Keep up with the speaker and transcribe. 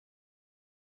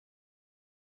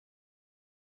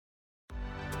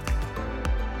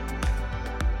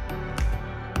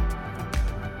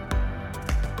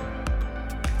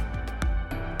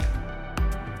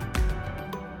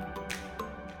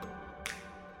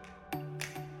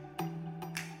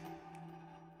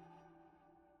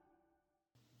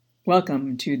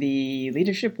Welcome to the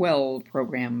Leadership Well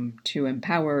program to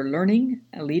empower learning,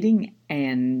 leading,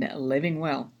 and living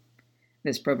well.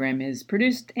 This program is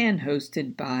produced and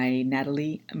hosted by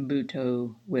Natalie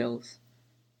Butow Wills.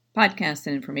 Podcasts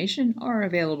and information are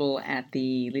available at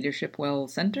the Leadership Well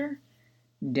Center,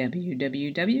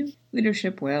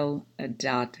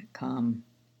 www.leadershipwell.com.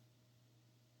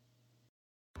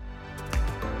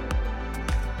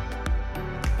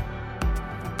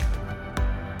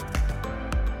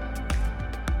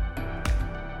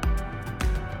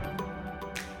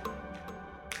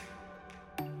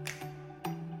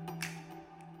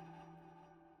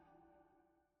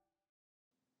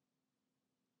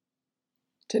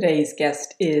 Today's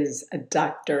guest is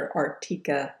Dr.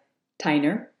 Artika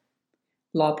Tyner,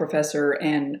 law professor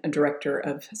and director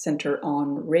of Center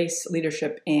on Race,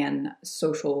 Leadership, and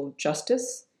Social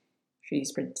Justice.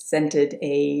 She's presented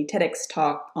a TEDx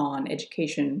talk on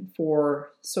education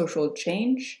for social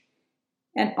change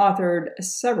and authored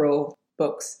several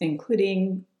books,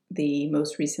 including the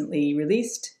most recently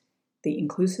released, The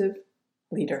Inclusive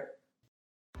Leader.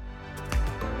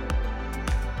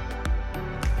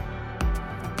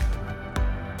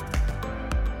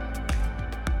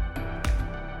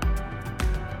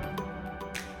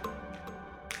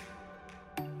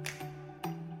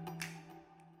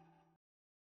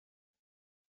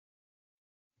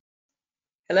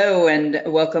 Hello, and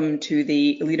welcome to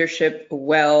the Leadership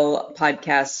Well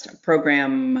podcast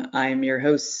program. I'm your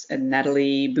host,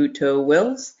 Natalie Butow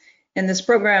Wills. In this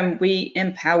program, we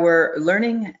empower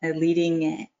learning,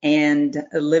 leading, and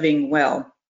living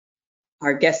well.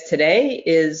 Our guest today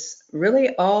is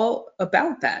really all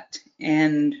about that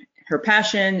and her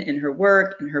passion in her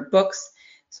work and her books.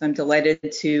 So I'm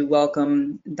delighted to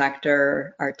welcome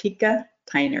Dr. Artika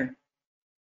Tyner.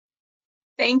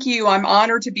 Thank you. I'm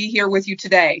honored to be here with you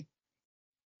today.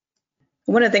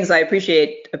 One of the things I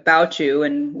appreciate about you,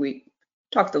 and we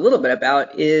talked a little bit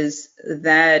about, is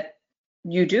that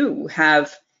you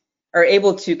are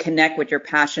able to connect what you're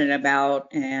passionate about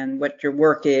and what your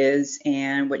work is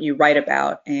and what you write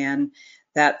about. And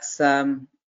that's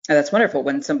wonderful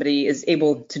when somebody is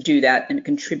able to do that and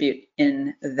contribute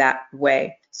in that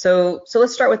way. So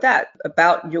let's start with that,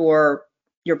 about your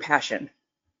passion.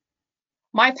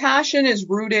 My passion is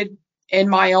rooted in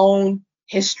my own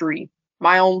history,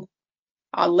 my own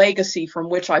legacy from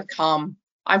which I've come.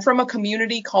 I'm from a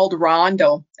community called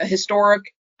Rondo, a historic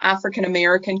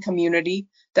African-American community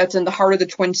that's in the heart of the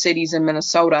Twin Cities in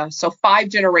Minnesota. So 5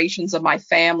 generations of my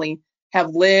family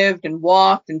have lived and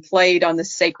walked and played on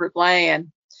this sacred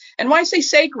land. And why I say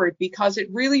sacred? Because it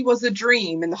really was a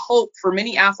dream and the hope for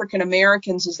many African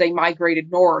Americans as they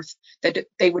migrated north, that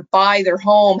they would buy their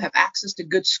home, have access to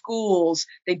good schools,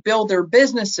 they'd build their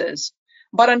businesses.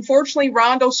 But unfortunately,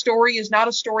 Rondo's story is not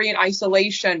a story in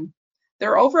isolation.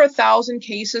 There are over 1,000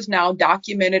 cases now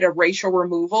documented of racial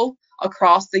removal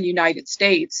across the United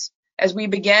States. As we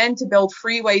began to build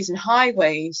freeways and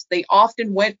highways, they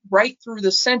often went right through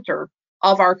the center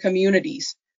of our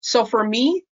communities. So for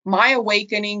me, my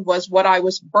awakening was what I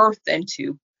was birthed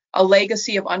into, a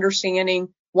legacy of understanding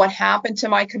what happened to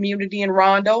my community in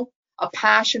Rondo, a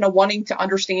passion of wanting to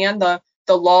understand the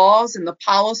laws and the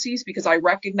policies, because I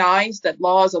recognized that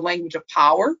law is a language of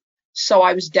power. So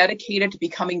I was dedicated to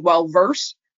becoming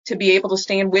well-versed to be able to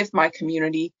stand with my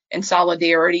community in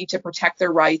solidarity to protect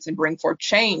their rights and bring forth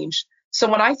change. So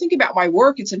when I think about my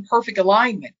work, it's in perfect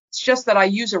alignment. It's just that I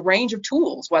use a range of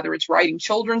tools, whether it's writing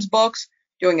children's books,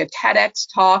 doing a TEDx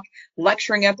talk,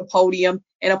 lecturing at the podium,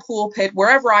 in a pulpit,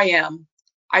 wherever I am,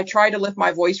 I try to lift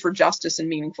my voice for justice in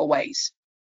meaningful ways.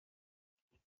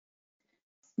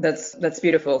 That's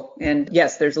beautiful. And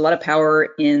yes, there's a lot of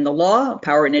power in the law,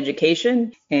 power in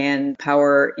education, and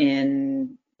power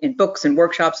in books and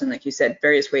workshops, and like you said,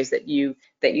 various ways that you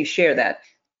share that.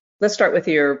 Let's start with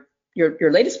your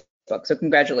latest book. So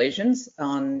congratulations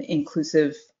on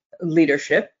Inclusive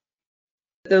Leadership.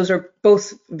 Those are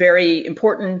both very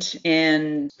important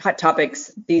and hot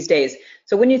topics these days.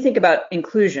 So when you think about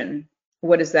inclusion,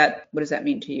 what does that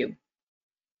mean to you?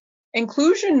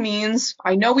 Inclusion means,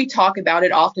 I know we talk about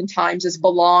it oftentimes as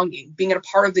belonging, being a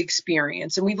part of the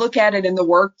experience, and we look at it in the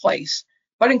workplace.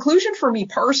 But inclusion for me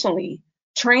personally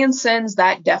transcends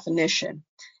that definition.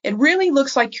 It really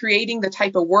looks like creating the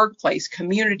type of workplace,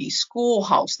 community,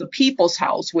 schoolhouse, the people's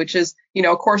house, which is,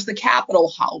 of course, the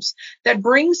Capitol House, that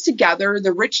brings together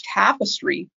the rich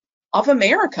tapestry of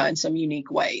America in some unique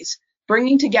ways,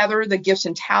 bringing together the gifts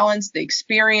and talents, the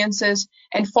experiences,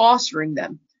 and fostering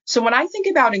them. So when I think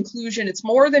about inclusion, it's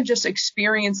more than just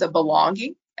experience of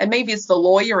belonging, and maybe it's the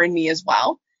lawyer in me as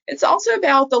well. It's also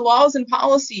about the laws and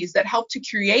policies that help to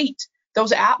create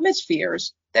those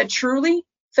atmospheres that truly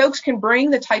folks can bring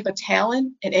the type of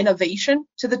talent and innovation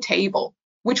to the table,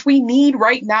 which we need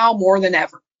right now more than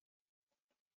ever.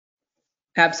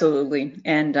 Absolutely.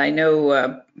 And I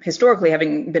know historically,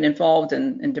 having been involved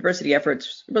in diversity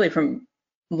efforts really from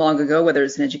long ago, whether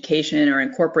it's in education or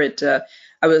in corporate,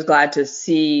 I was glad to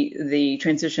see the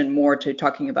transition more to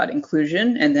talking about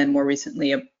inclusion and then more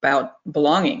recently about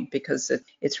belonging, because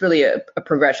it's really a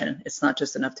progression. It's not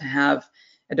just enough to have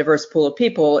a diverse pool of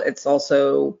people. It's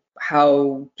also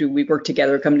how do we work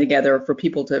together, come together for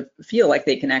people to feel like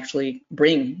they can actually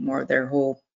bring more of their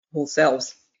whole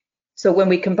selves. So when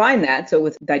we combine that, so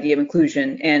with the idea of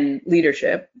inclusion and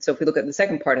leadership, so if we look at the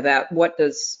second part of that, what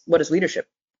does leadership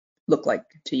look like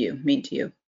to you, mean to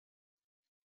you?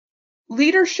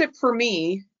 Leadership for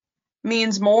me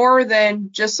means more than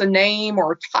just a name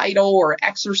or title or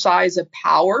exercise of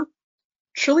power.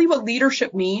 Truly what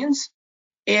leadership means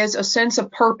is a sense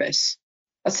of purpose,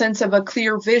 a sense of a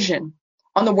clear vision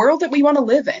on the world that we want to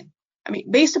live in. I mean,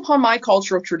 based upon my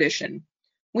cultural tradition,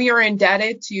 we are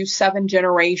indebted to 7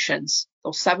 generations,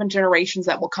 those 7 generations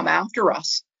that will come after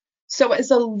us. So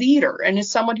as a leader and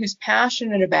as someone who's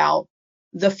passionate about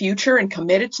the future and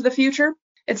committed to the future,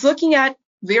 it's looking at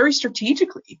very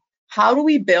strategically, how do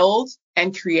we build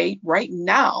and create right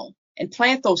now and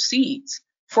plant those seeds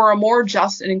for a more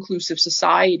just and inclusive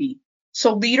society?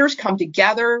 So leaders come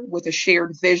together with a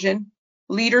shared vision.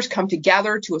 Leaders come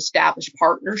together to establish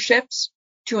partnerships,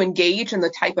 to engage in the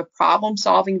type of problem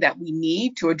solving that we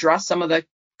need to address some of the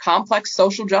complex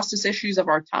social justice issues of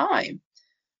our time.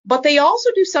 But they also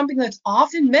do something that's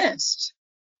often missed.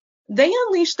 They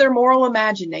unleash their moral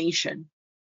imagination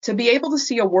to be able to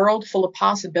see a world full of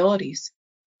possibilities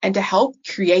and to help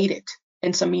create it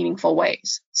in some meaningful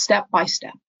ways, step by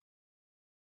step.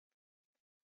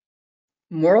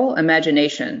 Moral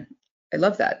imagination. I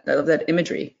love that. I love that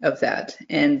imagery of that.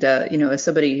 And as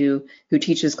somebody who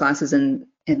teaches classes in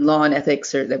law and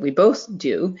ethics, or that we both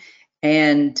do,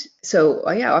 and so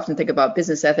I often think about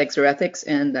business ethics or ethics,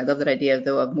 and I love that idea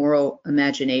though of moral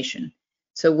imagination.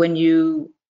 So when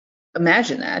you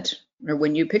imagine that, or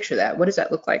when you picture that, what does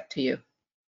that look like to you?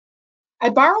 I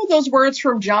borrowed those words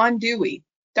from John Dewey.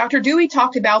 Dr. Dewey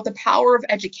talked about the power of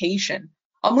education,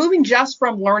 moving just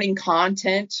from learning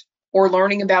content or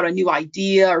learning about a new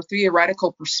idea or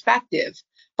theoretical perspective,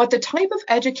 but the type of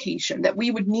education that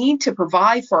we would need to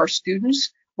provide for our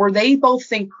students where they both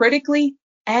think critically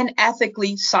and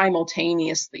ethically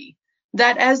simultaneously.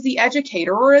 That as the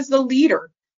educator or as the leader,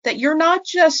 that you're not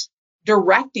just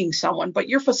directing someone, but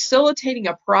you're facilitating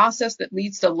a process that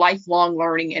leads to lifelong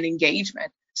learning and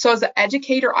engagement. So as an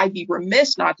educator, I'd be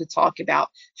remiss not to talk about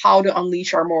how to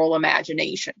unleash our moral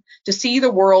imagination, to see the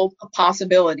world of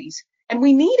possibilities. And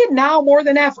we need it now more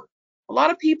than ever. A lot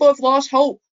of people have lost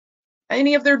hope.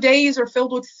 Many of their days are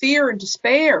filled with fear and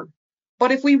despair.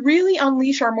 But if we really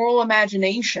unleash our moral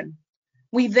imagination,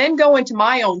 we then go into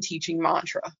my own teaching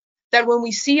mantra, that when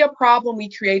we see a problem, we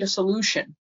create a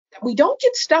solution. That we don't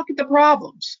get stuck at the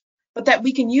problems, but that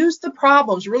we can use the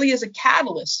problems really as a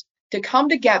catalyst to come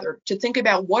together to think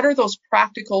about what are those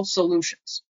practical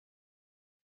solutions.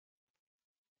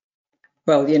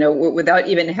 Well, without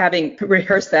even having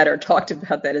rehearsed that or talked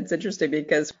about that, it's interesting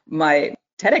because my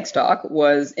TEDx talk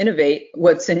was Innovate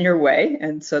What's in Your Way.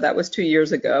 And so that was 2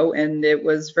 years ago. And it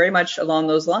was very much along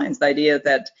those lines, the idea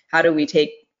that how do we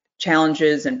take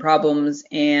challenges and problems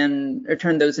and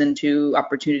turn those into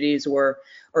opportunities or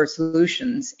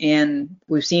solutions. And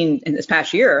we've seen in this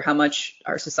past year how much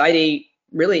our society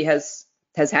really has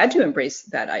had to embrace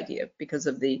that idea because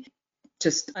of the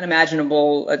just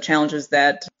unimaginable challenges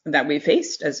that we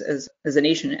faced as a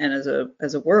nation and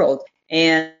as a world.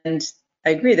 And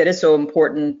I agree that it's so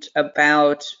important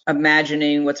about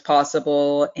imagining what's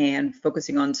possible and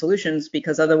focusing on solutions,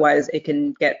 because otherwise it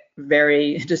can get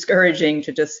very discouraging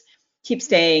to just keep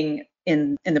staying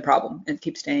in the problem and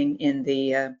keep staying in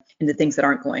the things that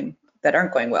aren't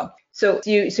going well. So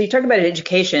you talk about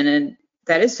education, and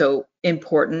that is so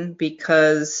important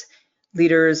because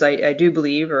leaders, I do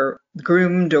believe, are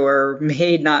groomed or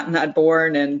made, not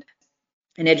born, and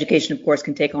education, of course,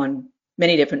 can take on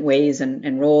many different ways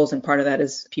and roles, and part of that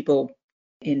is people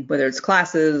in whether it's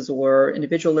classes or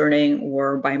individual learning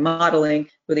or by modeling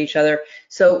with each other.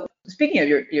 So speaking of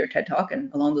your TED Talk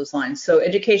and along those lines, so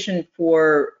education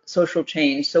for social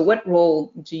change. So what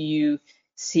role do you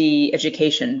see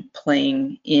education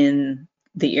playing in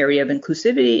the area of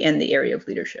inclusivity and the area of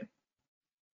leadership?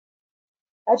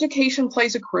 Education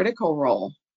plays a critical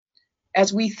role.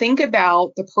 As we think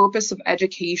about the purpose of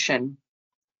education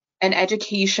and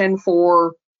education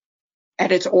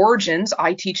at its origins,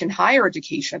 I teach in higher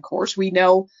education, of course, we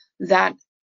know that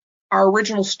our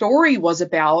original story was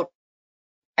about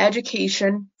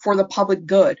education for the public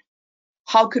good?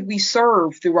 How could we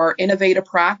serve through our innovative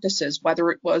practices, whether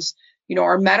it was,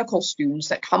 our medical students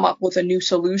that come up with a new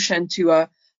solution to a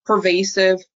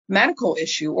pervasive medical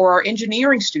issue, or our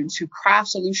engineering students who craft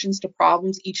solutions to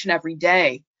problems each and every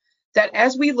day? That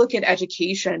as we look at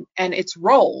education and its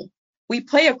role, we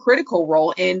play a critical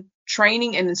role in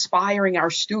training and inspiring our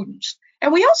students.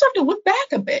 And we also have to look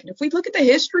back a bit. If we look at the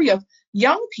history of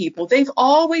young people, they've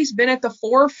always been at the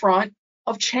forefront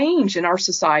of change in our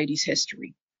society's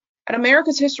history. In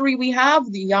America's history, we have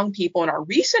the young people. In our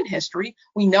recent history,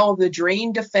 we know of the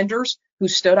dream defenders who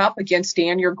stood up against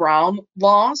stand your ground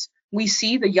laws. We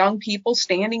see the young people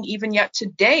standing even yet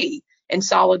today in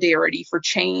solidarity for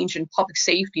change in public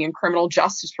safety and criminal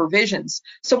justice provisions.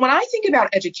 So when I think about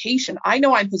education, I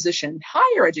know I'm positioned in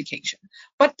higher education,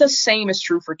 but the same is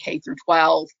true for K through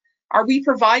 12. Are we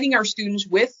providing our students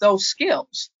with those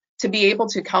skills to be able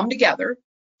to come together,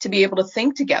 to be able to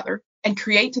think together, and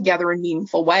create together in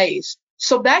meaningful ways?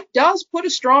 So that does put a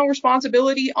strong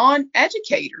responsibility on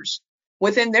educators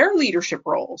within their leadership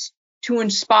roles to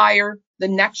inspire the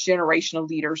next generation of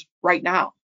leaders right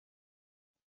now.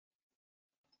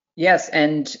 Yes,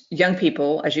 and young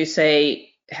people, as you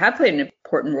say, have played an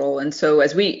important role. And so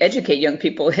as we educate young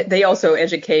people, they also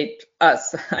educate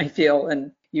us, I feel,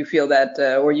 and you feel that,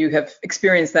 or you have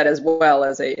experienced that as well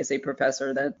as a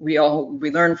professor, that we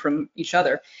learn from each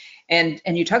other. And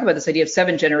you talk about this idea of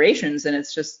 7 generations, and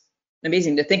it's just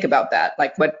amazing to think about that.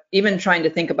 Like, even trying to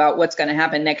think about what's going to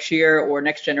happen next year or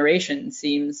next generation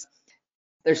seems,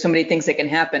 there's so many things that can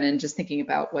happen, and just thinking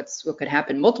about what could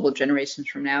happen multiple generations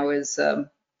from now is,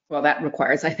 well, that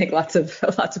requires, I think, lots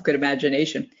of good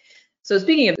imagination. So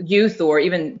speaking of youth, or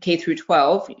even K through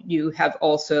 12, you have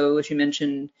also, as you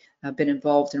mentioned, been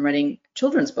involved in writing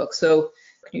children's books. So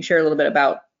can you share a little bit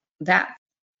about that?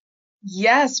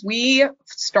 Yes, we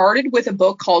started with a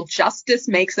book called Justice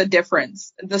Makes a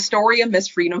Difference, the story of Miss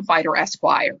Freedom Fighter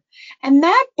Esquire. And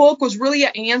that book was really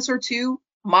an answer to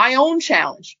my own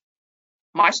challenge,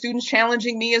 my students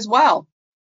challenging me as well.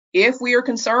 If we are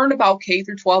concerned about K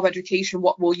through 12 education,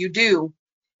 what will you do?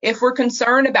 If we're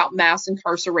concerned about mass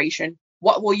incarceration,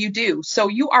 what will you do? So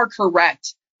you are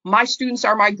correct. My students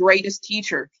are my greatest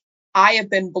teacher. I have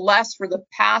been blessed for the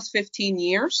past 15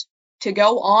 years to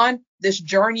go on this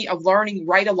journey of learning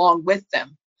right along with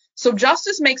them. So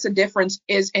Justice Makes a Difference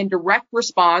is in direct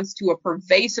response to a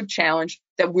pervasive challenge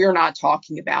that we're not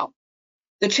talking about.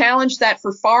 The challenge that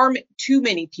for far too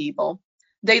many people,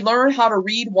 they learn how to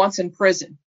read once in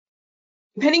prison.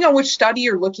 Depending on which study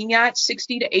you're looking at,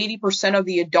 60 to 80% of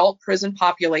the adult prison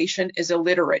population is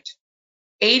illiterate.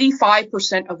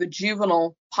 85% of the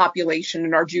juvenile population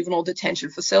in our juvenile detention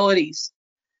facilities.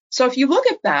 So if you look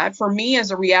at that, for me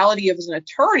as a reality as an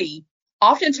attorney,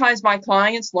 oftentimes my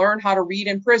clients learn how to read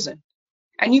in prison.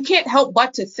 And you can't help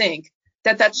but to think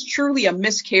that that's truly a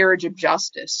miscarriage of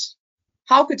justice.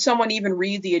 How could someone even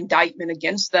read the indictment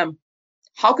against them?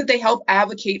 How could they help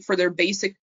advocate for their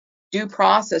basic due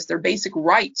process, their basic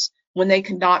rights, when they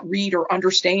could not read or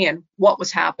understand what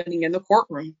was happening in the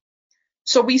courtroom?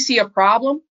 So we see a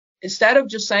problem. Instead of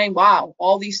just saying, wow,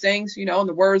 all these things, in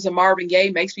the words of Marvin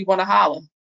Gaye, makes me want to holler,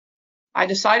 I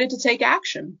decided to take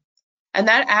action. And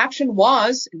that action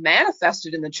was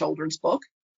manifested in the children's book,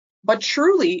 but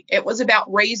truly it was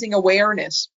about raising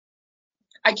awareness.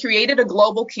 I created a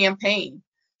global campaign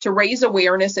to raise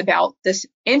awareness about this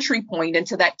entry point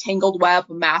into that tangled web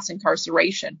of mass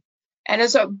incarceration. And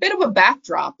as a bit of a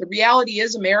backdrop, the reality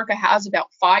is America has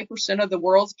about 5% of the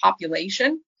world's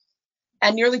population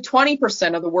and nearly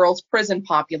 20% of the world's prison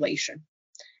population.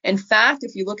 In fact,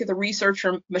 if you look at the research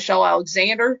from Michelle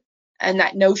Alexander and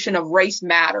that notion of race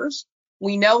matters,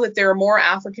 we know that there are more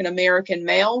African American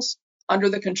males under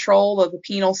the control of the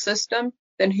penal system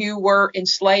than who were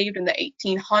enslaved in the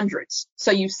 1800s.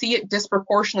 So you see it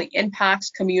disproportionately impacts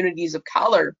communities of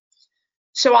color.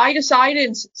 So I decided,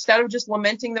 instead of just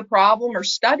lamenting the problem or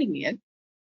studying it,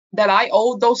 that I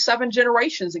owed those 7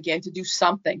 generations again to do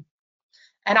something.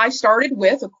 And I started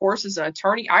with, of course, as an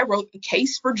attorney, I wrote a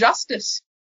case for justice.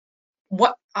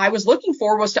 What I was looking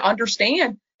for was to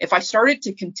understand if I started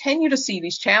to continue to see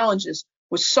these challenges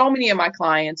with so many of my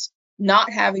clients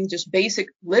not having just basic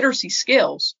literacy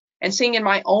skills, and seeing in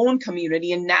my own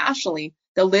community and nationally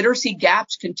the literacy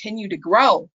gaps continue to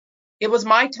grow, it was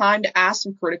my time to ask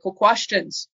some critical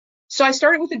questions. So I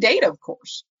started with the data, of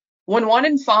course. When 1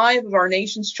 in 5 of our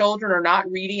nation's children are not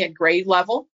reading at grade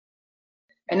level,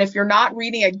 and if you're not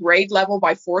reading at grade level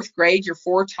by 4th grade, you're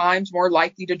 4 times more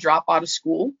likely to drop out of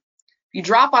school. If you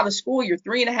drop out of school, you're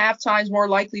 3.5 times more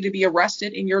likely to be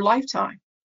arrested in your lifetime.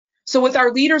 So with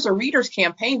our Leaders Are Readers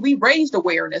campaign, we raised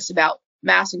awareness about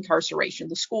mass incarceration,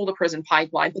 the school to prison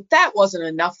pipeline, but that wasn't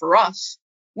enough for us.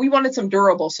 We wanted some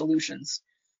durable solutions.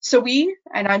 So we,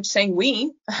 and I'm saying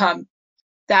we,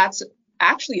 that's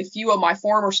actually a few of my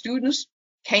former students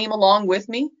came along with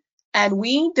me, and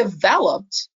we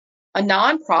developed a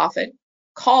nonprofit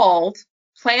called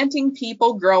Planting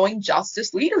People Growing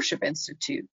Justice Leadership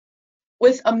Institute,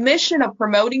 with a mission of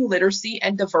promoting literacy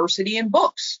and diversity in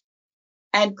books.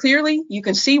 And clearly, you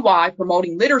can see why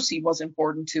promoting literacy was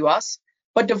important to us,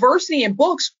 but diversity in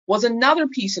books was another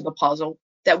piece of the puzzle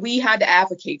that we had to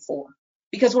advocate for.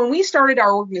 Because when we started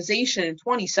our organization in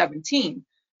 2017,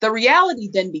 the reality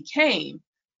then became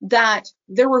that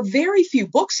there were very few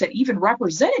books that even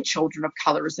represented children of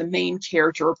color as the main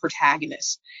character or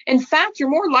protagonist. In fact, you're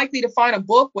more likely to find a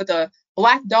book with a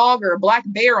black dog or a black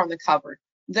bear on the cover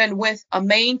than with a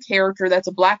main character that's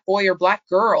a black boy or black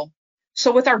girl.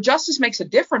 So with our Justice Makes a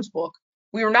Difference book,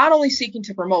 we were not only seeking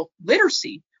to promote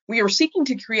literacy, we were seeking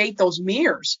to create those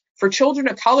mirrors for children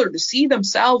of color to see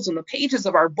themselves in the pages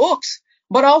of our books,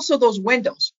 but also those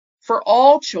windows for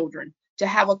all children to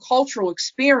have a cultural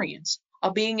experience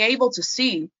of being able to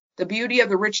see the beauty of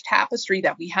the rich tapestry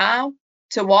that we have,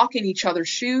 to walk in each other's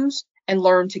shoes and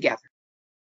learn together.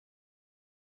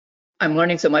 I'm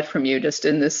learning so much from you just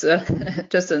in this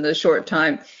short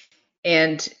time.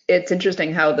 And it's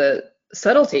interesting how the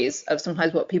subtleties of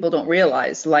sometimes what people don't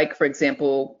realize, like, for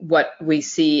example, what we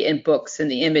see in books and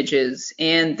the images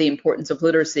and the importance of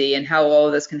literacy and how all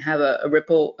of this can have a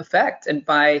ripple effect. And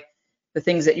by the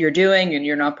things that you're doing and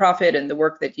your nonprofit and the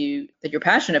work that you're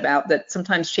passionate about, that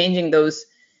sometimes changing those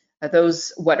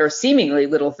what are seemingly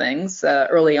little things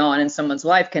early on in someone's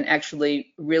life can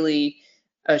actually really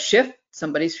shift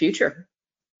somebody's future.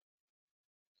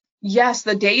 Yes,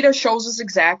 the data shows us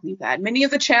exactly that. Many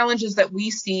of the challenges that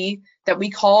we see that we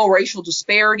call racial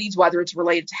disparities, whether it's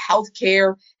related to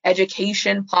healthcare,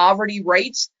 education, poverty,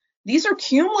 rates, these are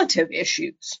cumulative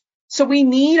issues. So we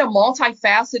need a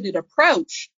multifaceted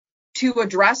approach to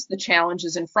address the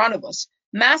challenges in front of us.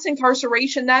 Mass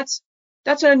incarceration, that's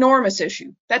an enormous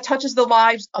issue that touches the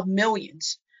lives of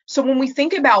millions. So when we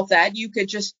think about that, you could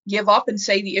just give up and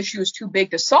say the issue is too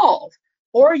big to solve,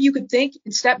 or you could think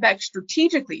and step back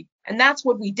strategically. And that's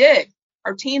what we did.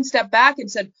 Our team stepped back and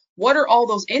said, what are all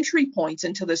those entry points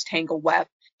into this tangled web,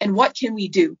 and what can we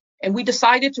do? And we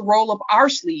decided to roll up our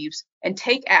sleeves and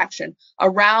take action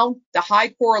around the high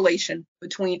correlation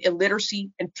between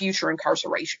illiteracy and future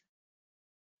incarceration.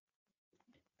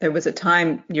 There was a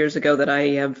time years ago that I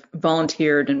have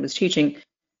volunteered and was teaching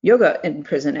yoga in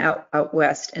prison out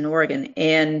west in Oregon.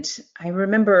 And I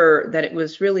remember that it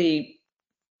was really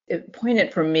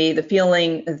poignant for me, the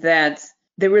feeling that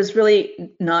there was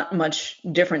really not much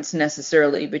difference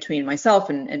necessarily between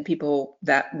myself and people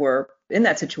that were in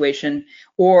that situation,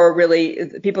 or really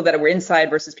the people that were inside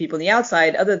versus people on the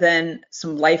outside, other than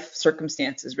some life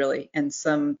circumstances really, and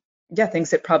some things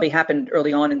that probably happened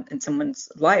early on in someone's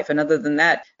life. And other than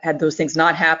that, had those things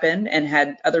not happened and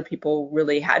had other people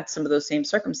really had some of those same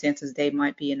circumstances, they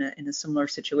might be in a similar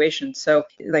situation. So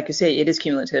like you say, it is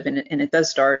cumulative, and it does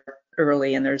start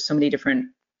early, and there's so many different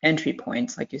entry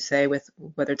points, like you say, with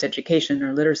whether it's education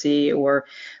or literacy or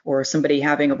somebody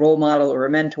having a role model or a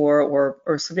mentor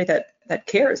or somebody that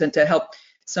cares, and to help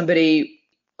somebody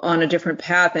on a different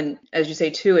path. And as you say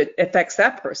too, it affects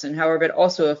that person. However, it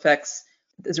also affects,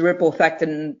 there's a ripple effect,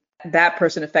 and that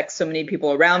person affects so many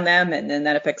people around them, and then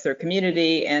that affects their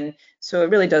community. And so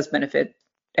it really does benefit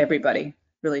everybody,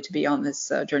 really, to be on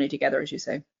this journey together, as you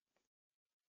say.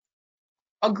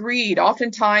 Agreed.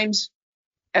 Oftentimes,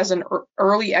 as an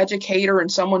early educator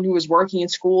and someone who is working in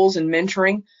schools and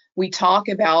mentoring, we talk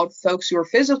about folks who are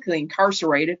physically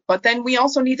incarcerated, but then we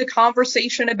also need the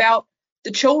conversation about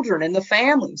the children and the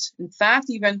families. In fact,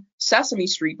 even Sesame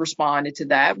Street responded to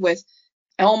that with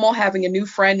Elmo having a new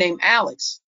friend named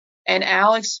Alex, and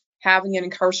Alex having an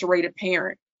incarcerated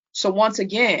parent. So once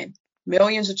again,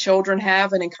 millions of children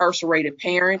have an incarcerated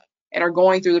parent and are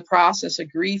going through the process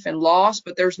of grief and loss,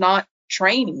 but there's not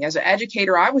training. As an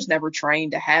educator, I was never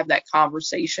trained to have that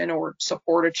conversation or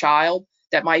support a child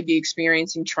that might be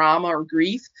experiencing trauma or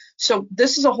grief. So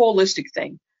this is a holistic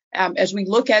thing. As we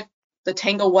look at the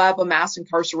tangled web of mass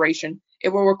incarceration, it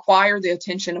will require the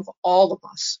attention of all of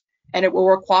us, and it will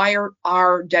require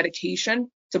our dedication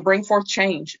to bring forth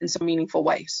change in some meaningful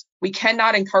ways. We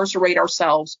cannot incarcerate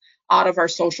ourselves out of our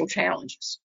social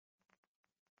challenges.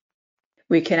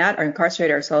 We cannot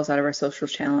incarcerate ourselves out of our social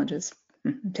challenges.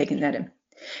 I'm taking that in.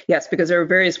 Yes, because there are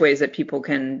various ways that people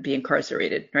can be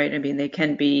incarcerated, right? I mean, they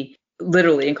can be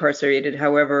literally incarcerated.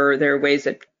 However, there are ways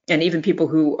that, and even people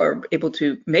who are able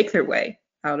to make their way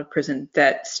out of prison,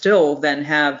 that still then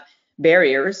have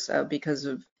barriers because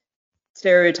of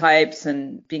stereotypes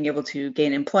and being able to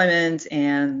gain employment,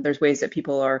 and there's ways that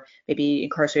people are maybe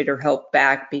incarcerated or held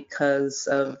back because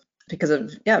of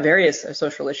various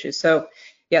social issues. So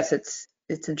yes, it's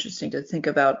interesting to think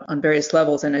about on various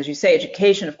levels. And as you say,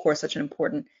 education, of course, such an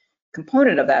important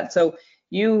component of that. So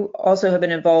you also have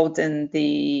been involved in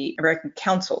the American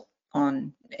Council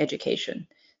on Education.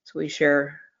 So we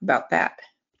share about that.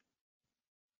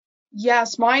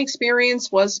 Yes, my experience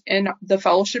was in the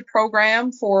fellowship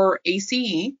program for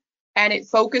ACE, and it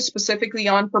focused specifically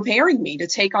on preparing me to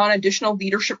take on additional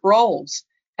leadership roles.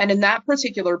 And in that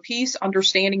particular piece,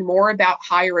 understanding more about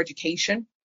higher education,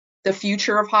 the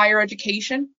future of higher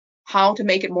education, how to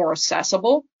make it more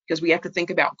accessible, because we have to think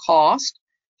about cost,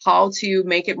 how to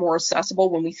make it more accessible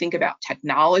when we think about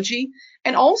technology.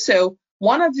 And also,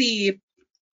 one of the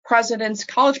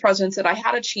college presidents that I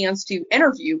had a chance to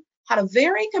interview had a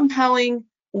very compelling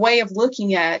way of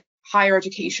looking at higher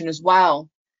education as well.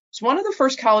 It's one of the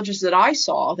first colleges that I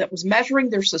saw that was measuring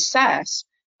their success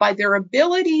by their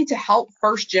ability to help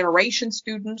first generation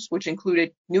students, which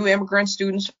included new immigrant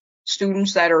students,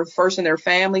 students that are first in their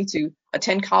family to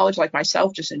attend college, like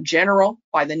myself, just in general,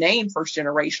 by the name first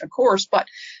generation, of course. But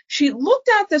she looked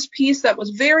at this piece that was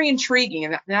very intriguing,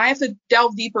 and I have to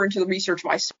delve deeper into the research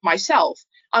myself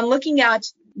on looking at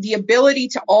the ability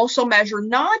to also measure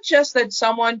not just that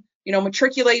someone,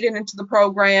 matriculated into the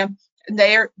program,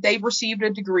 they've received a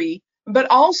degree, but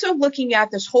also looking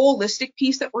at this holistic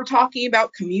piece that we're talking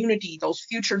about, community, those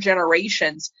future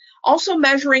generations, also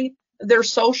measuring their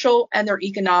social and their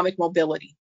economic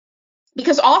mobility.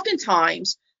 Because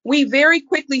oftentimes we very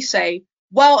quickly say,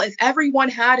 well, if everyone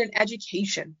had an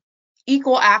education,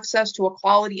 equal access to a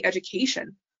quality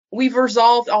education, we've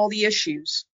resolved all the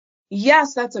issues.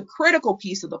 Yes, that's a critical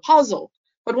piece of the puzzle.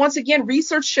 But once again,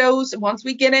 research shows once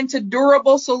we get into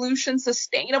durable solutions,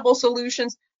 sustainable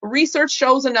solutions, research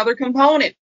shows another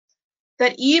component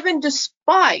that even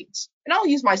despite, and I'll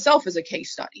use myself as a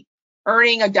case study,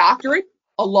 earning a doctorate,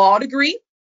 a law degree,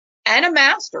 and a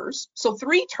master's, so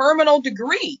 3 terminal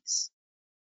degrees,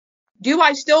 do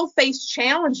I still face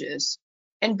challenges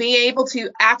and be able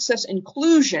to access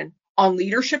inclusion on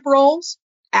leadership roles,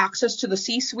 access to the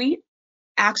C-suite,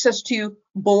 access to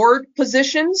board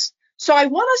positions? So I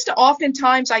want us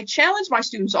to I challenge my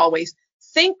students always,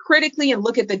 think critically and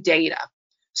look at the data.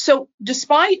 So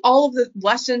despite all of the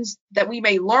lessons that we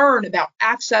may learn about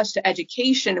access to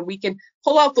education, and we can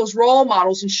pull out those role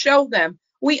models and show them,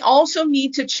 we also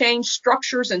need to change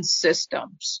structures and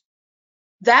systems.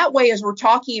 That way, as we're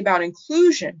talking about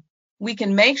inclusion, we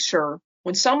can make sure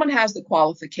when someone has the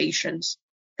qualifications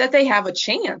that they have a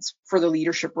chance for the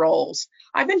leadership roles.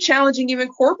 I've been challenging even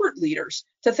corporate leaders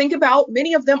to think about,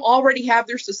 many of them already have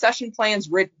their succession plans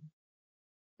written,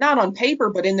 not on paper,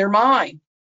 but in their mind.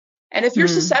 And if your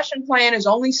succession plan is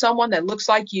only someone that looks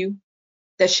like you,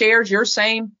 that shares your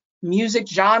same music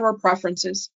genre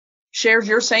preferences, shares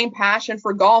your same passion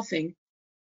for golfing,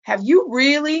 have you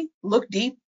really looked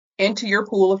deep into your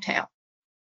pool of talent?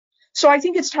 So I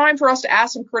think it's time for us to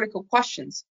ask some critical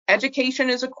questions. Education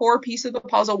is a core piece of the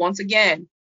puzzle once again,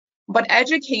 but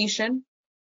education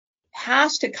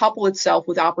has to couple itself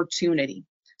with opportunity.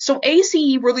 So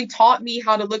ACE really taught me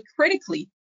how to look critically,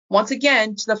 once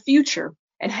again, to the future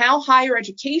and how higher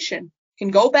education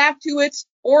can go back to its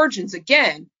origins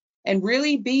again and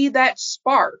really be that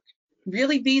spark,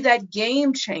 really be that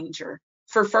game changer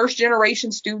for first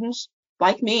generation students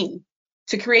like me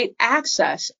to create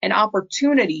access and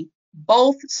opportunity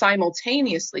both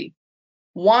simultaneously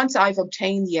once I've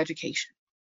obtained the education.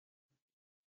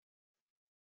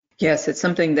 Yes, it's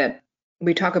something that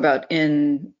we talk about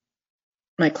in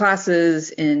my classes,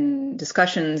 in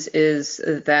discussions, is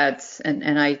that,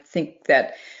 and I think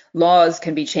that laws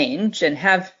can be changed and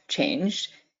have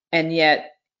changed, and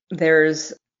yet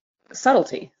there's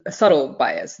subtlety, a subtle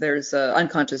bias. There's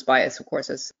unconscious bias, of course,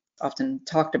 as often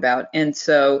talked about. And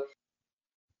so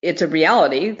it's a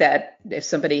reality that if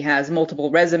somebody has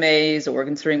multiple resumes or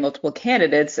considering multiple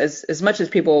candidates, as much as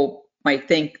people might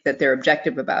think that they're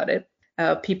objective about it,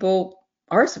 people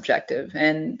are subjective,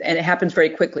 and it happens very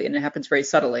quickly, and it happens very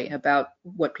subtly about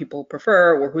what people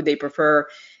prefer or who they prefer.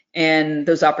 And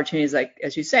those opportunities, like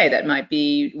as you say, that might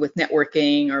be with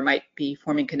networking or might be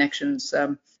forming connections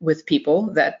with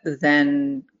people that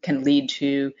then can lead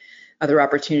to other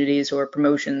opportunities or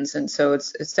promotions. And so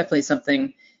it's definitely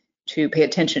something to pay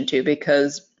attention to,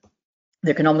 because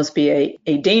there can almost be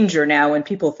a danger now in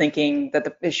people thinking that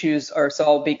the issues are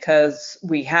solved because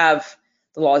we have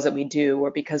the laws that we do or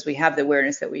because we have the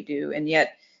awareness that we do. And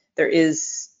yet there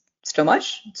is so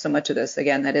much of this,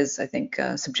 again, that is, I think,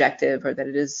 subjective, or that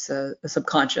it is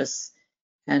subconscious.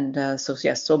 And so,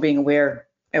 yes, still being aware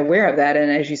aware of that.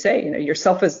 And as you say,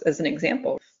 yourself as an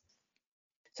example.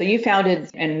 So you founded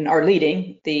and are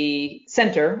leading the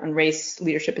Center on Race,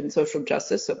 Leadership, and Social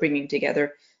Justice, so bringing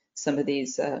together some of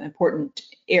these important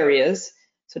areas.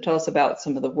 So tell us about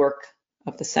some of the work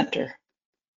of the center.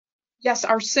 Yes,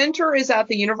 our center is at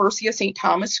the University of St.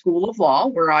 Thomas School of Law,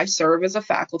 where I serve as a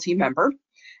faculty member.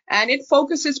 And it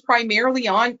focuses primarily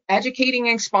on educating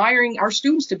and inspiring our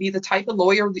students to be the type of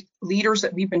lawyer leaders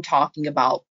that we've been talking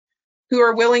about, who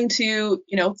are willing to,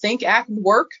 think, act, and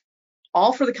work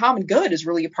all for the common good is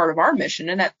really a part of our mission.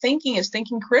 And that thinking is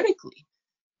thinking critically,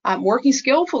 working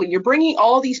skillfully. You're bringing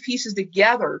all these pieces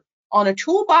together on a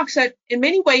toolbox that in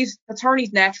many ways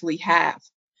attorneys naturally have.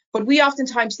 But we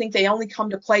oftentimes think they only come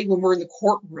to play when we're in the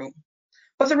courtroom.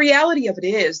 But the reality of it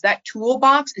is that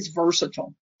toolbox is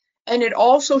versatile. And it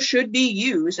also should be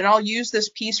used, and I'll use this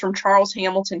piece from Charles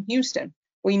Hamilton Houston.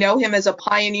 We know him as a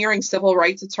pioneering civil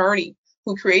rights attorney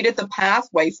who created the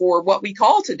pathway for what we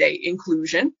call today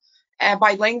inclusion, and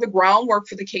by laying the groundwork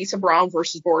for the case of Brown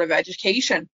versus Board of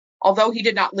Education. Although he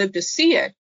did not live to see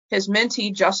it, his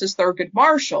mentee, Justice Thurgood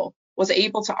Marshall, was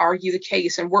able to argue the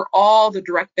case, and we're all the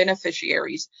direct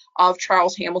beneficiaries of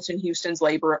Charles Hamilton Houston's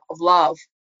labor of love.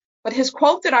 But his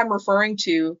quote that I'm referring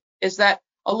to is that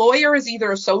a lawyer is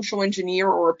either a social engineer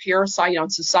or a parasite on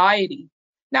society.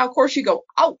 Now, of course, you go,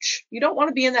 ouch, you don't want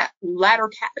to be in that latter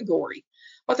category.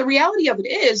 But the reality of it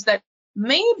is that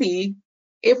maybe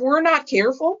if we're not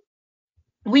careful,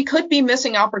 we could be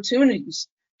missing opportunities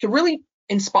to really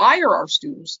inspire our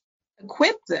students,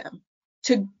 equip them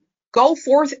to go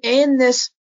forth in this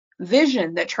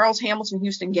vision that Charles Hamilton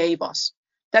Houston gave us,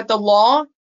 that the law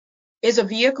is a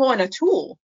vehicle and a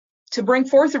tool to bring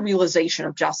forth the realization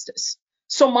of justice.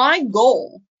 So my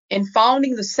goal in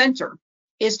founding the center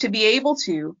is to be able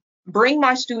to bring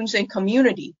my students and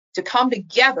community to come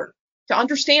together to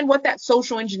understand what that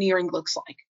social engineering looks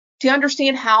like, to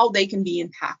understand how they can be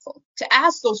impactful, to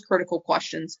ask those critical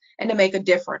questions, and to make a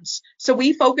difference. So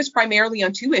we focus primarily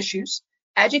on two issues,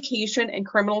 education and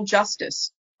criminal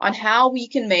justice, on how we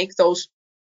can make those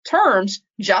terms,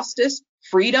 justice,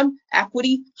 freedom,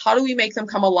 equity, how do we make them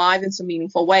come alive in some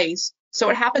meaningful ways? So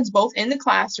it happens both in the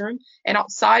classroom and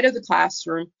outside of the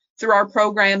classroom through our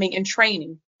programming and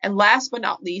training. And last but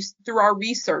not least, through our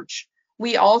research.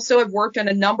 We also have worked on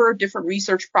a number of different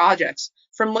research projects,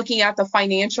 from looking at the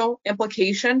financial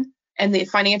implication and the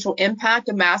financial impact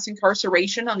of mass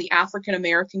incarceration on the African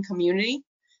American community,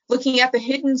 looking at the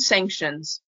hidden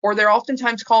sanctions, or they're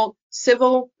oftentimes called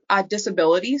civil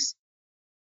disabilities,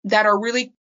 that are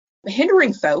really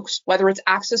hindering folks, whether it's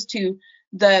access to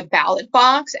the ballot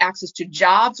box, access to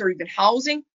jobs, or even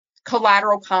housing,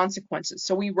 collateral consequences.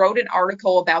 So we wrote an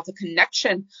article about the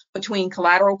connection between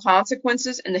collateral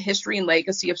consequences and the history and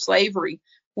legacy of slavery.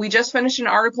 We just finished an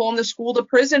article on the school to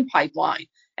prison pipeline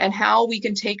and how we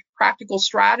can take practical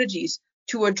strategies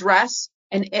to address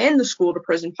and end the school to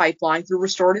prison pipeline through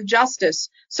restorative justice.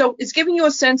 So it's giving you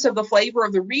a sense of the flavor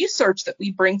of the research that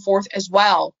we bring forth as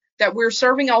well, that we're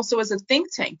serving also as a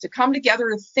think tank to come together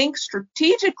to think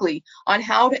strategically on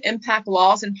how to impact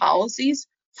laws and policies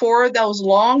for those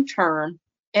long-term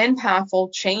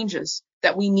impactful changes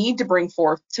that we need to bring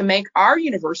forth to make our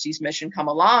university's mission come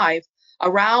alive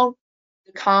around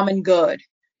the common good.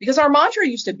 Because our mantra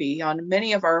used to be on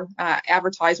many of our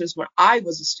advertisements when I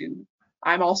was a student,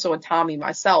 I'm also a Tommy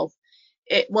myself,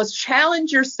 it was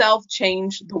challenge yourself,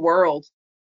 change the world.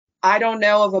 I don't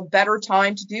know of a better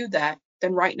time to do that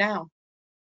than right now.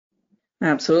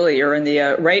 Absolutely. You're in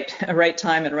the right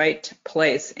time and right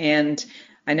place. And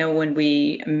I know when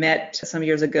we met some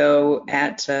years ago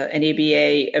at an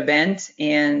ABA event,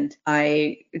 and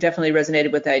I definitely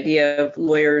resonated with the idea of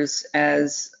lawyers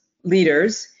as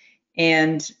leaders.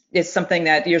 And it's something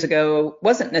that years ago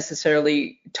wasn't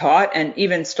necessarily taught, and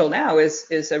even still now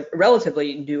is a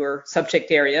relatively newer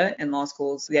subject area in law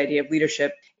schools, the idea of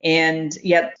leadership. And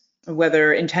yet,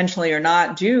 whether intentionally or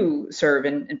not, do serve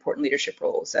in important leadership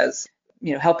roles as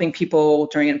helping people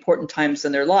during important times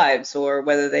in their lives, or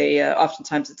whether they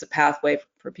oftentimes it's a pathway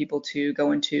for people to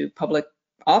go into public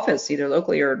office, either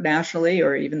locally or nationally,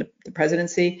 or even the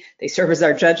presidency. They serve as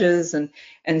our judges,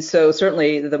 and so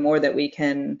certainly the more that we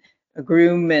can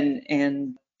groom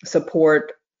and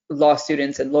support law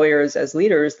students and lawyers as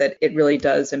leaders, that it really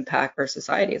does impact our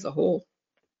society as a whole.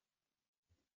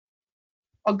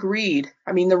 Agreed.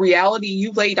 I mean, the reality,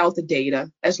 you laid out the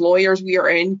data. As lawyers, we are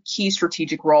in key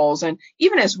strategic roles. And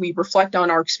even as we reflect on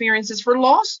our experiences for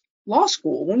law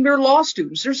school, when we're law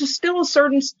students, there's still a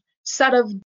certain set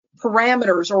of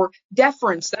parameters or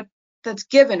deference that's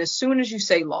given as soon as you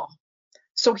say law.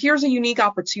 So here's a unique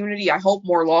opportunity. I hope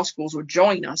more law schools would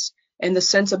join us in the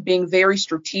sense of being very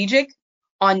strategic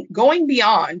on going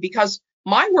beyond, because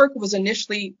my work was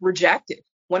initially rejected.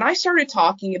 When I started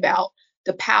talking about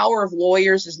the power of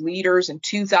lawyers as leaders in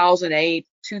 2008,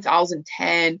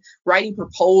 2010, writing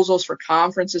proposals for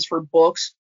conferences, for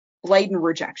books, blatant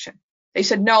rejection. They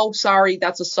said, no, sorry,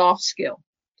 that's a soft skill.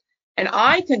 And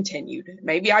I continued,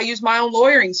 maybe I used my own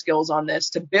lawyering skills on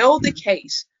this, to build the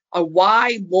case of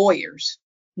why lawyers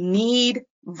need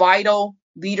vital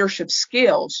leadership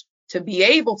skills to be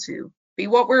able to be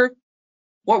what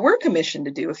we're commissioned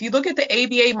to do. If you look at the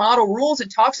ABA model rules,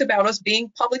 it talks about us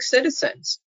being public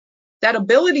citizens, that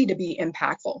ability to be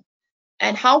impactful.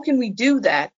 And how can we do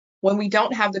that when we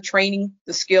don't have the training,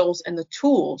 the skills, and the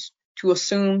tools to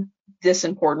assume this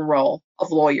important role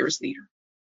of lawyer as leader?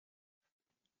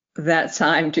 That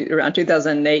time, around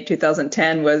 2008,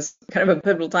 2010, was kind of a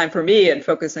pivotal time for me in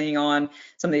focusing on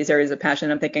some of these areas of passion.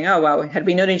 I'm thinking, oh, wow, had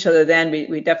we known each other then,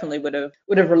 we definitely would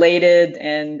have related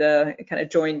and kind of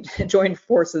joined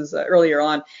forces earlier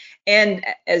on. And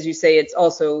as you say, it's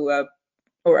also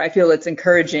or I feel it's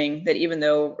encouraging that even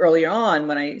though earlier on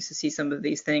when I used to see some of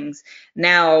these things,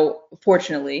 now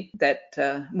fortunately that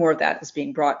more of that is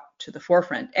being brought to the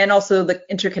forefront, and also the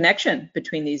interconnection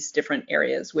between these different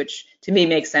areas, which to me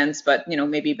makes sense, but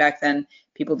maybe back then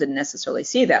people didn't necessarily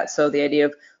see that. So the idea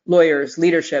of lawyers,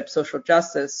 leadership, social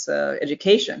justice,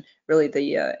 education, really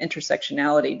the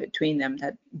intersectionality between them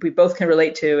that we both can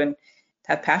relate to and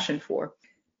have passion for.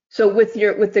 So with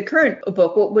the current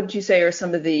book, what would you say are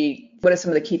some of the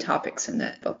key topics in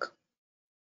that book?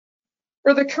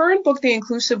 For the current book, The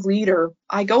Inclusive Leader,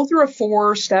 I go through a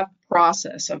 4-step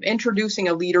process of introducing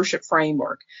a leadership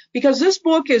framework, because this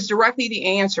book is directly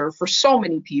the answer for so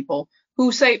many people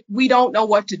who say, we don't know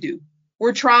what to do.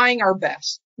 We're trying our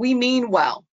best. We mean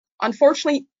well.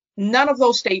 Unfortunately, none of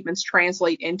those statements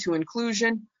translate into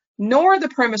inclusion, nor the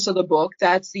premise of the book,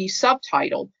 that's the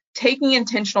subtitle, Taking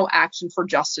Intentional Action for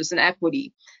Justice and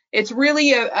Equity. It's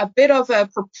really a bit of a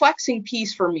perplexing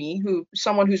piece for me,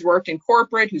 someone who's worked in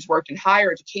corporate, who's worked in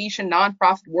higher education,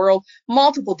 nonprofit world,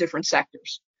 multiple different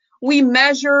sectors. We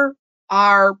measure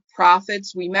our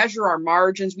profits, we measure our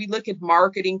margins, we look at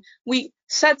marketing, we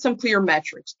set some clear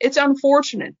metrics. It's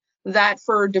unfortunate that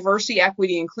for diversity,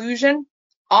 equity, inclusion,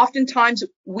 oftentimes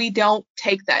we don't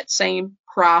take that same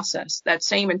process, that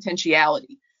same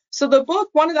intentionality. So the book,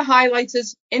 one of the highlights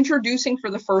is introducing for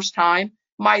the first time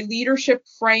my leadership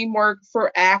framework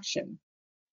for action.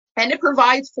 And it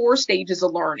provides 4 stages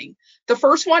of learning. The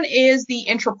first one is the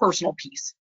interpersonal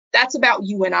piece. That's about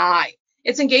you and I.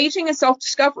 It's engaging in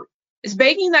self-discovery. It's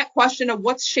begging that question of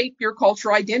what's shaped your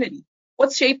cultural identity?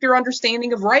 What's shaped your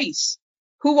understanding of race?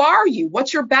 Who are you?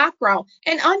 What's your background?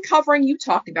 And uncovering, you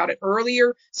talked about it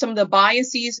earlier, some of the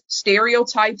biases,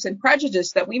 stereotypes, and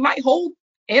prejudice that we might hold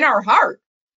in our heart,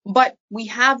 but we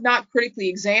have not critically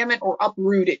examined or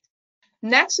uprooted.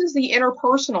 Next is the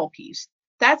interpersonal piece.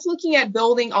 That's looking at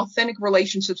building authentic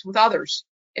relationships with others.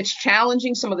 It's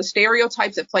challenging some of the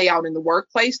stereotypes that play out in the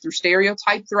workplace through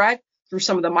stereotype threat, through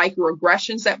some of the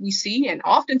microaggressions that we see. And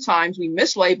oftentimes we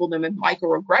mislabel them as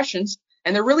microaggressions,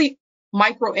 and they're really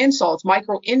micro insults,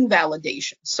 micro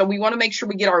invalidations. So we want to make sure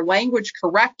we get our language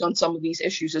correct on some of these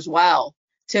issues as well,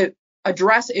 to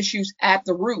address issues at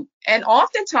the root. And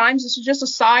oftentimes, this is just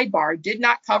a sidebar. I did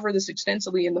not cover this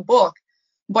extensively in the book,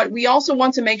 but we also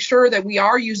want to make sure that we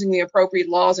are using the appropriate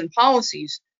laws and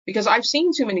policies, because I've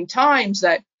seen too many times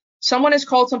that someone has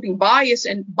called something bias,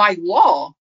 and by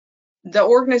law, the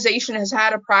organization has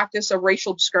had a practice of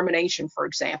racial discrimination, for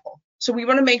example. So we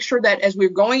want to make sure that as we're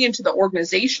going into the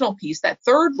organizational piece, that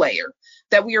third layer,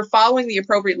 that we are following the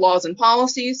appropriate laws and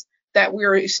policies, that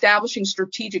we're establishing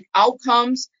strategic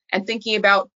outcomes, and thinking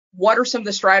about what are some of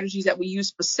the strategies that we use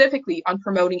specifically on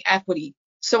promoting equity.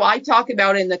 So I talk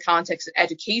about it in the context of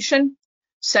education,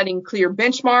 setting clear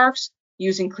benchmarks,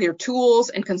 using clear tools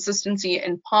and consistency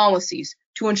in policies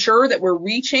to ensure that we're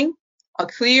reaching a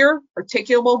clear,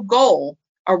 articulable goal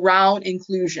around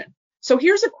inclusion. So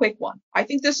here's a quick one. I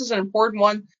think this is an important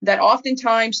one that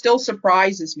oftentimes still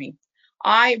surprises me.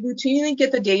 I routinely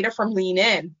get the data from Lean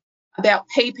In about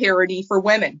pay parity for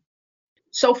women.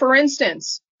 So for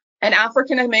instance, an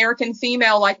African American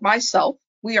female like myself,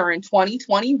 we are in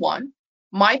 2021.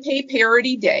 My pay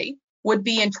parity day would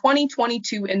be in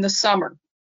 2022 in the summer.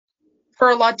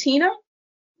 For a Latina,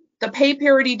 the pay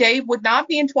parity day would not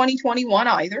be in 2021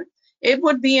 either. It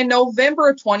would be in November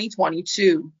of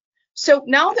 2022. So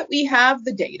now that we have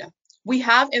the data, we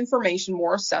have information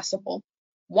more accessible,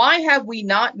 why have we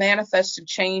not manifested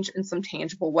change in some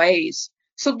tangible ways?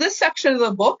 So this section of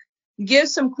the book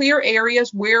gives some clear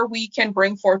areas where we can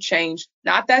bring forth change,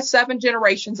 not that 7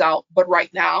 generations out, but right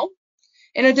now.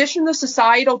 In addition to the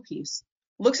societal piece,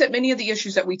 looks at many of the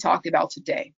issues that we talked about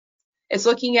today. It's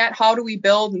looking at how do we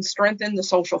build and strengthen the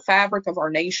social fabric of our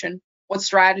nation? What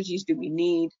strategies do we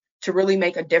need to really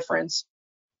make a difference,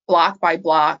 block by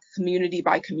block, community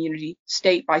by community,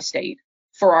 state by state,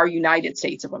 for our United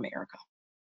States of America?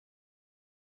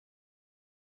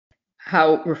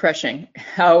 How refreshing,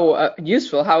 how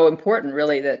useful, how important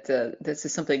really that this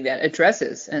is something that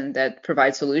addresses and that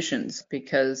provides solutions,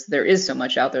 because there is so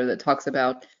much out there that talks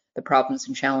about the problems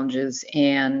and challenges,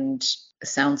 and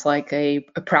sounds like a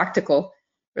practical,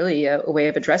 really a way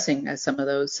of addressing some of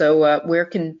those. So where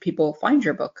can people find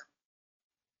your book?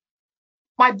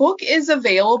 My book is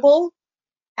available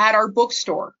at our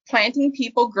bookstore, Planting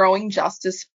People Growing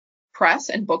Justice Press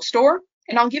and Bookstore.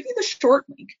 And I'll give you the short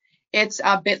link. It's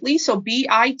bit.ly, so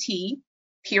bit.ly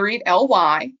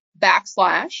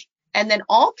 / and then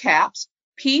all caps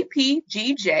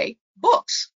PPGJ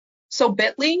books. So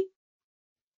bit.ly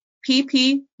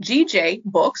PPGJ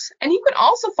books. And you can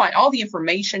also find all the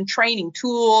information, training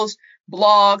tools,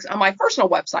 blogs on my personal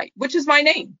website, which is my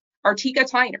name, Artika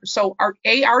Tyner. So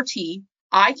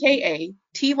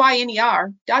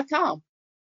ARTIKATYNER.com.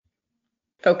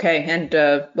 Okay, and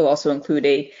we'll also include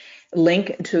a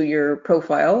link to your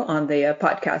profile on the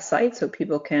podcast site so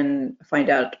people can find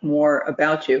out more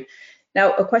about you.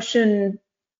 Now, a question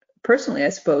personally, I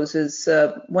suppose, is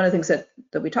one of the things that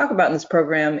we talk about in this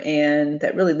program, and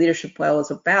that really Leadership Well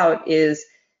is about, is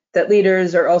that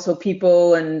leaders are also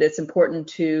people, and it's important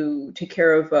to take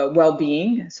care of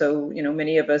well-being. So,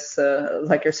 many of us,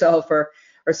 like yourself, are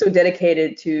so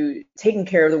dedicated to taking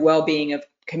care of the well-being of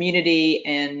community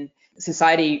and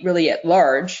society really at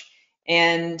large.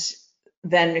 And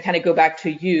then to kind of go back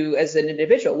to you as an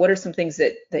individual, what are some things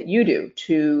that you do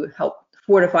to help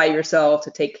fortify yourself,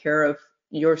 to take care of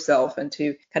yourself, and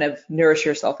to kind of nourish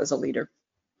yourself as a leader?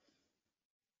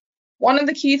 One of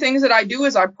the key things that I do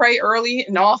is I pray early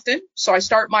and often. So I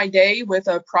start my day with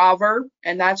a proverb,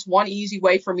 and that's one easy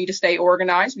way for me to stay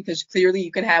organized, because clearly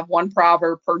you can have one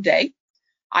proverb per day.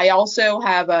 I also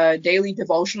have a daily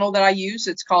devotional that I use.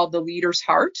 It's called The Leader's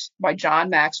Heart by John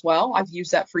Maxwell. I've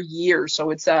used that for years, so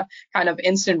it's a kind of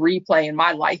instant replay in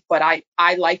my life, but I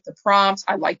like the prompts.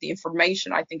 I like the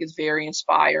information. I think it's very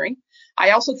inspiring.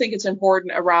 I also think it's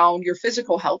important around your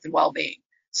physical health and well-being.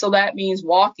 So that means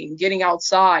walking, getting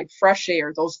outside, fresh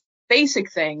air, those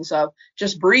basic things of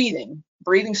just breathing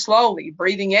slowly,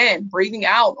 breathing in, breathing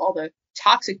out, all the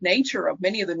toxic nature of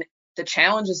many of the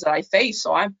challenges that I face.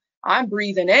 So I'm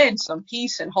breathing in some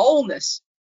peace and wholeness,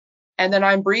 and then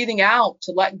I'm breathing out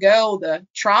to let go the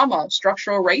trauma of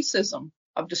structural racism,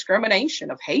 of discrimination,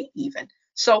 of hate even.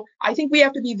 So I think we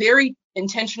have to be very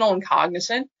intentional and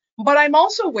cognizant. But I'm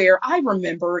also aware, I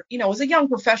remember, as a young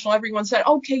professional, everyone said,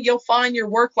 okay, you'll find your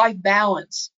work-life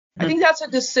balance. I think that's a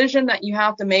decision that you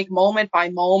have to make moment by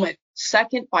moment,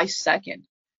 second by second.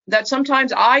 That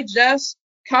sometimes I just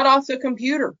cut off the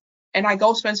computer and I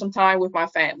go spend some time with my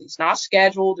family. It's not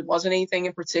scheduled. It wasn't anything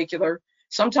in particular.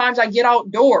 Sometimes I get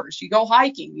outdoors. You go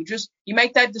hiking. You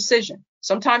make that decision.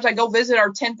 Sometimes I go visit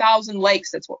our 10,000 lakes.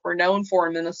 That's what we're known for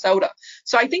in Minnesota.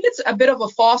 So I think it's a bit of a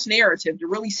false narrative to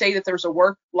really say that there's a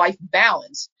work-life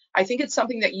balance. I think it's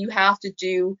something that you have to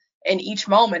do in each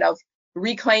moment of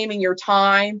reclaiming your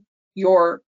time,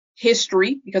 your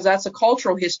history, because that's a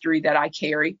cultural history that I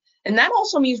carry. And that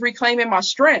also means reclaiming my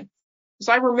strength. Because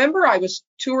I remember I was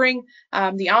touring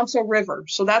the Amso River.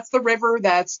 So that's the river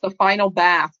that's the final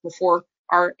bath before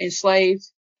our enslaved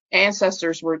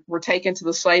ancestors were taken to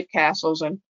the slave castles,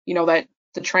 and that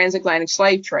the transatlantic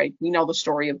slave trade. We know the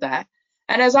story of that.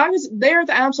 And as I was there at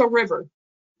the Amso River,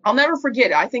 I'll never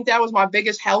forget it. I think that was my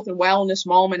biggest health and wellness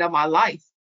moment of my life.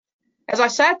 As I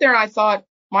sat there and I thought,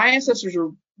 my ancestors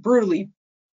were brutally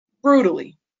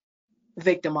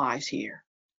victimized here.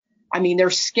 I mean, their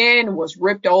skin was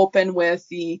ripped open with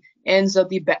the ends of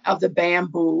the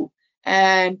bamboo,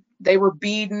 and they were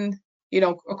beaten,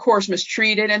 of course,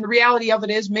 mistreated. And the reality of it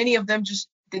is many of them just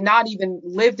did not even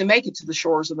live to make it to the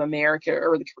shores of America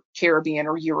or the Caribbean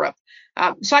or Europe.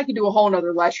 So I could do a whole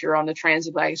nother lecture on the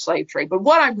transatlantic slave trade. But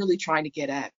what I'm really trying to get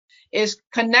at is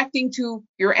connecting to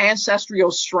your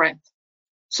ancestral strength.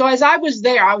 So as I was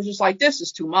there, I was just like, this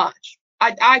is too much.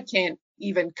 I can't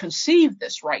even conceive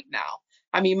this right now.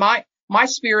 I mean, my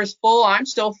spirit is full. I'm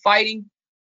still fighting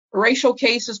racial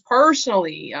cases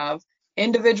personally, of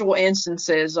individual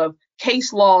instances of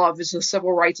case law as a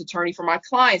civil rights attorney for my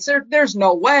clients. There's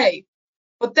no way.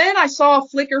 But then I saw a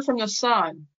flicker from the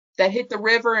sun that hit the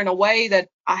river in a way that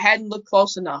I hadn't looked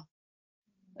close enough.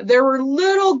 There were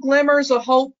little glimmers of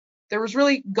hope. There was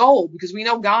really gold, because we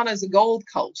know Ghana is a gold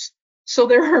coast. So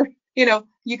there were,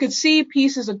 you could see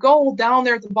pieces of gold down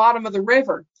there at the bottom of the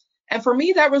river. And for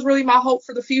me, that was really my hope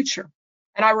for the future.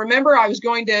 And I remember I was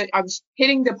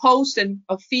hitting the post and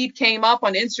a feed came up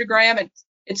on Instagram and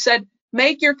it said,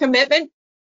 make your commitment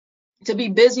to be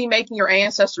busy making your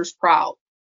ancestors proud.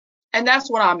 And that's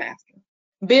what I'm after.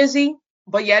 Busy,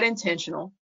 but yet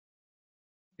intentional.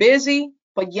 Busy,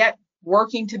 but yet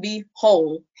working to be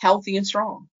whole, healthy, and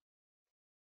strong.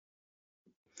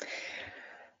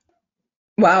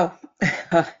 Wow.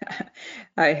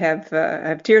 I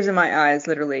have tears in my eyes,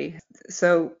 literally.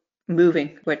 So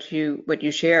moving what you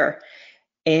share,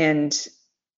 and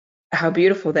how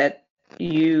beautiful that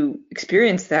you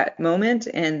experienced that moment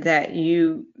and that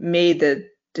you made the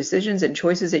decisions and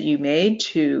choices that you made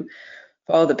to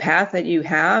follow the path that you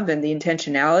have and the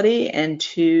intentionality, and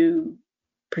to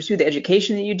pursue the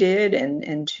education that you did,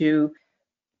 and to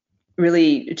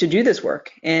really to do this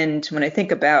work. And when I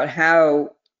think about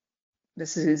how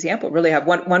this is an example, really have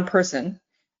one person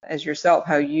as yourself,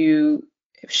 how you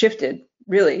have shifted,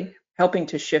 really helping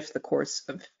to shift the course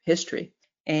of history.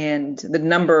 And the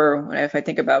number, if I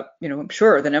think about, I'm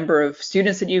sure the number of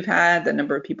students that you've had, the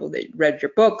number of people that read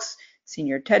your books, seen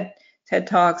your TED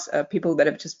Talks, people that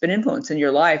have just been influenced in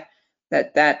your life,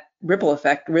 that ripple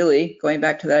effect, really going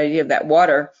back to that idea of that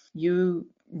water, you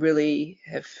really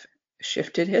have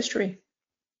shifted history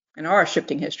and are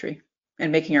shifting history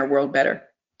and making our world better.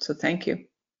 So thank you.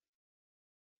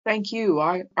 Thank you.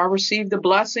 I received the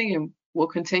blessing and will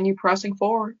continue pressing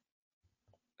forward.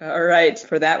 All right.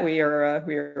 For that, we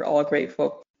are all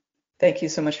grateful. Thank you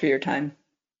so much for your time,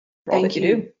 for all that you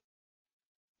do.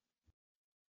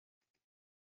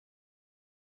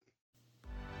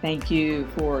 Thank you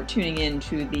for tuning in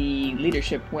to the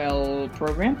Leadership Well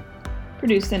program,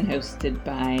 produced and hosted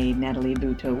by Natalie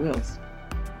Butow-Wills.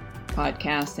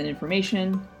 Podcasts and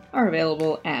information are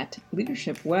available at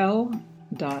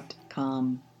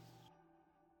leadershipwell.com.